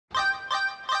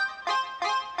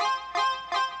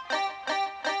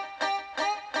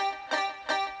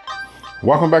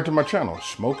Welcome back to my channel,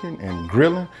 Smoking and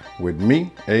Grilling with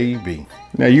me, AB.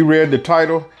 Now you read the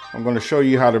title. I'm going to show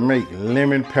you how to make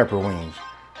lemon pepper wings.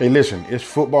 Hey, listen, it's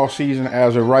football season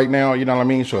as of right now, you know what I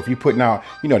mean? So if you're putting out,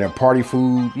 that party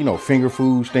food, finger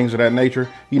foods, things of that nature,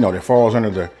 that falls under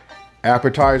the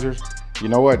appetizers, you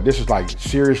know what? This is like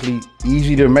seriously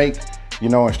easy to make.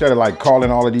 Instead of like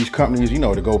calling all of these companies,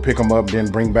 to go pick them up, then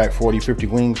bring back 40, 50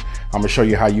 wings, I'm gonna show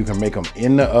you how you can make them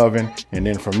in the oven. And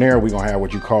then from there, we're gonna have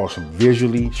what you call some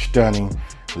visually stunning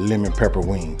lemon pepper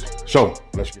wings. So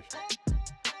let's get started.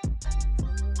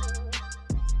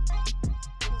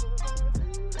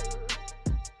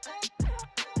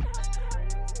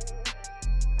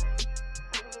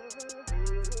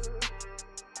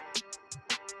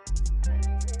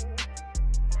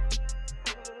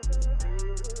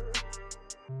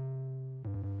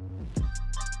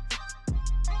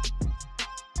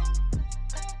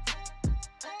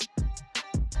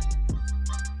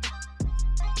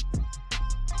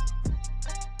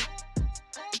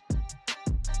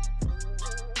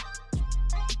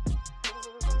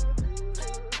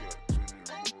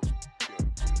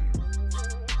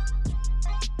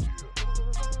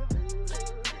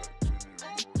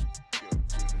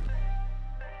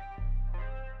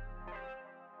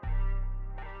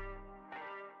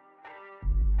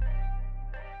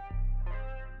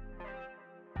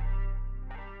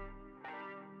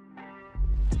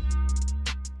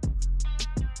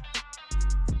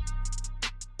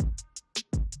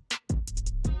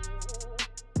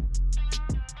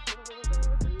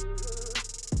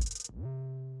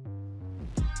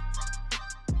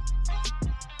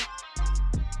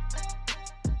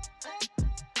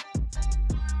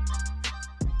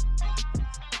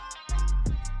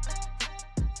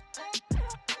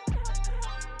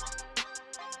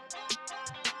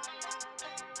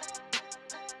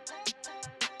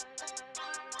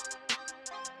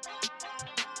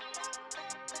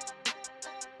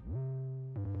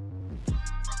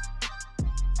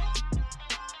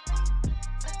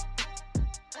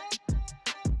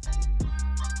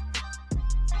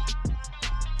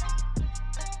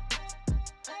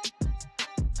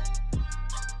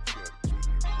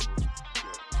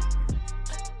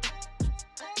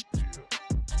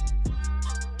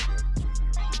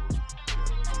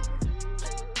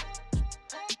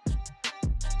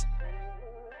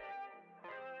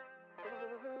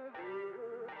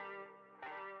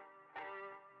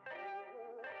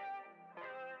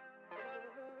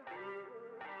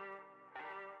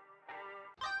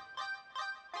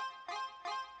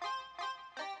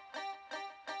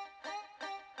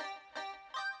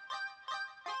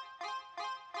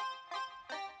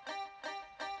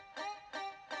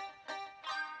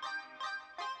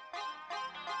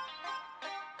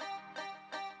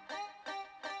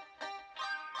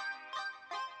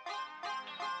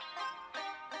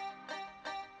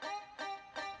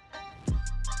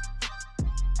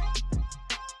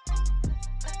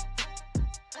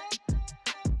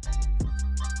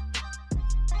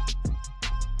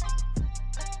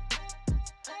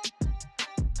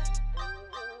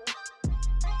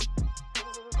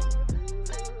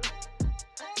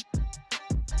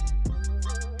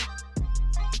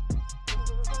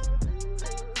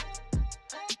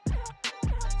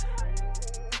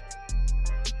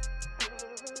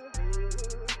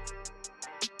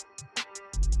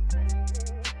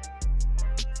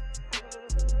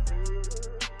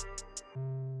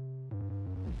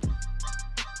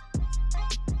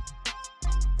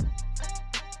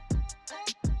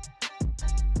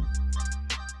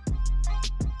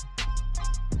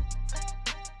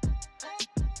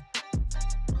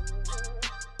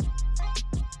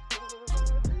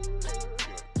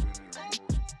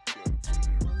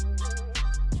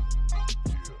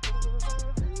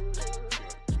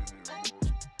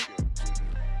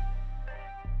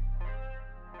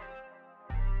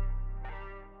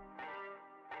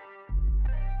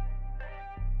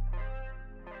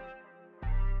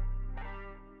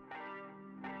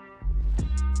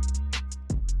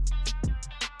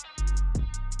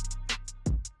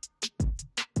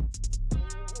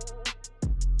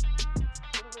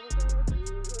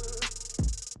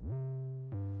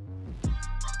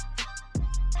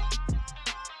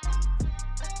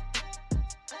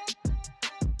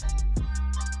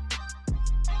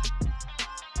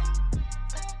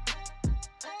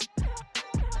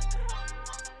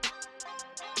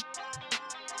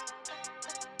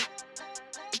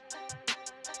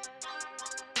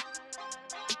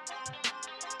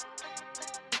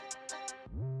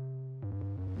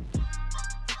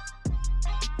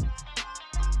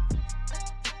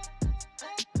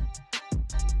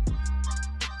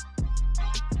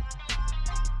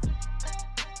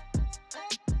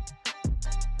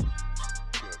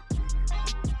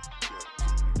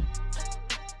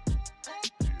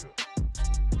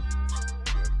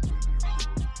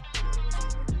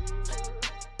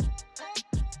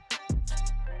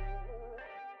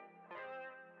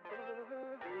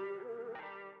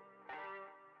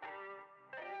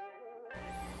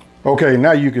 Okay,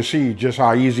 now you can see just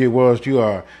how easy it was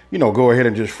to, you know, go ahead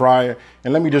and just fry it.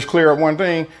 And let me just clear up one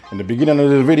thing. In the beginning of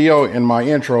this video, in my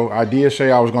intro, I did say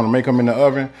I was going to make them in the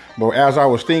oven. But as I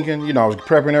was thinking, you know, I was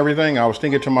prepping everything, I was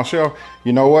thinking to myself,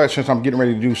 you know what, since I'm getting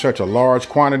ready to do such a large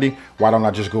quantity, why don't I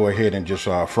just go ahead and just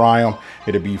fry them?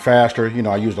 It'll be faster. You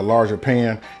know, I used a larger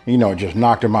pan, you know, just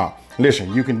knocked them out.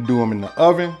 Listen, you can do them in the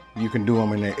oven, you can do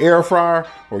them in the air fryer,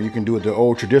 or you can do it the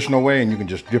old traditional way, and you can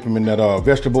just dip them in that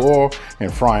vegetable oil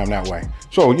and fry them that way.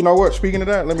 So, you know what, speaking of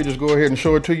that, let me just go ahead and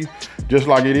show it to you just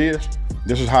like it is.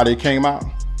 This is how they came out.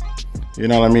 You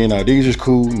know what I mean? These is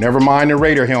cool. Never mind the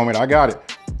Raider helmet, I got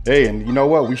it. Hey, and you know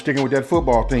what? We sticking with that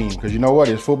football theme because you know what?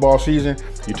 It's football season.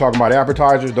 You're talking about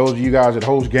appetizers. Those of you guys that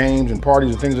host games and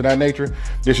parties and things of that nature,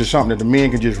 this is something that the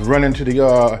men can just run into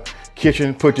the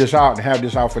kitchen, put this out, and have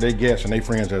this out for their guests and their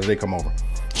friends as they come over.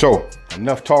 So,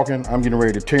 enough talking. I'm getting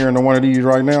ready to tear into one of these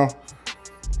right now.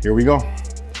 Here we go.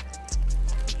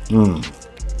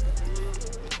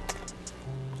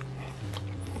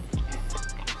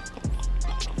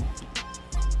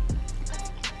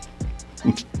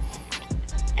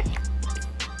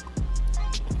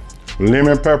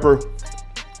 Lemon pepper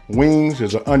wings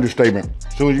is an understatement.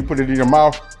 As soon as you put it in your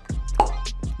mouth,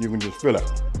 you can just feel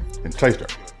it and taste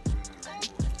it.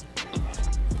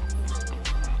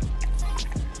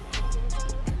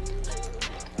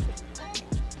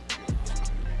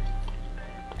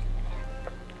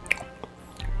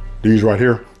 These right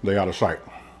here, they out of sight.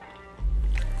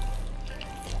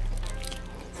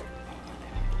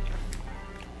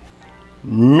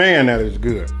 Man, that is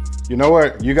good. You know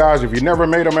what, you guys, if you never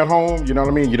made them at home, you know what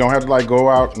I mean? You don't have to like go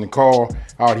out and call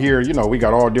out here. You know, we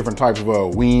got all different types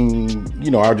of wing, you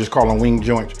know, I just call them wing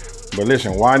joints. But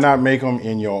listen, why not make them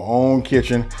in your own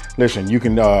kitchen? Listen, you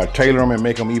can tailor them and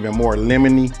make them even more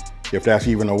lemony, if that's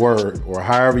even a word, or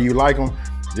however you like them.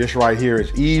 This right here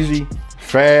is easy,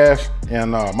 fast,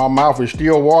 and my mouth is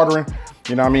still watering.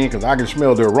 You know what I mean? Because I can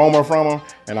smell the aroma from them,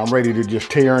 and I'm ready to just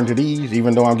tear into these,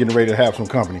 even though I'm getting ready to have some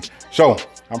company. So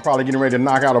I'm probably getting ready to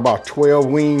knock out about 12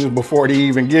 wings before they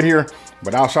even get here.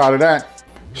 But outside of that,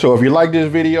 so if you like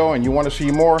this video and you want to see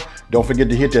more, don't forget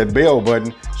to hit that bell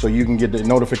button so you can get the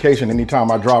notification anytime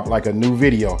I drop like a new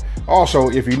video. Also,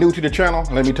 if you're new to the channel,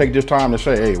 let me take this time to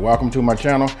say, hey, welcome to my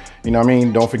channel. You know what I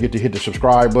mean? Don't forget to hit the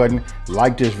subscribe button,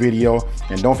 like this video,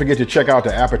 and don't forget to check out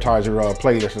the appetizer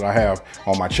playlist that I have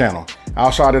on my channel.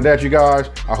 Outside of that, you guys,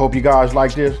 I hope you guys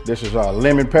like this. This is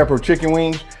lemon pepper chicken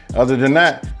wings. Other than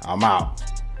that, I'm out.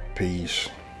 Peace.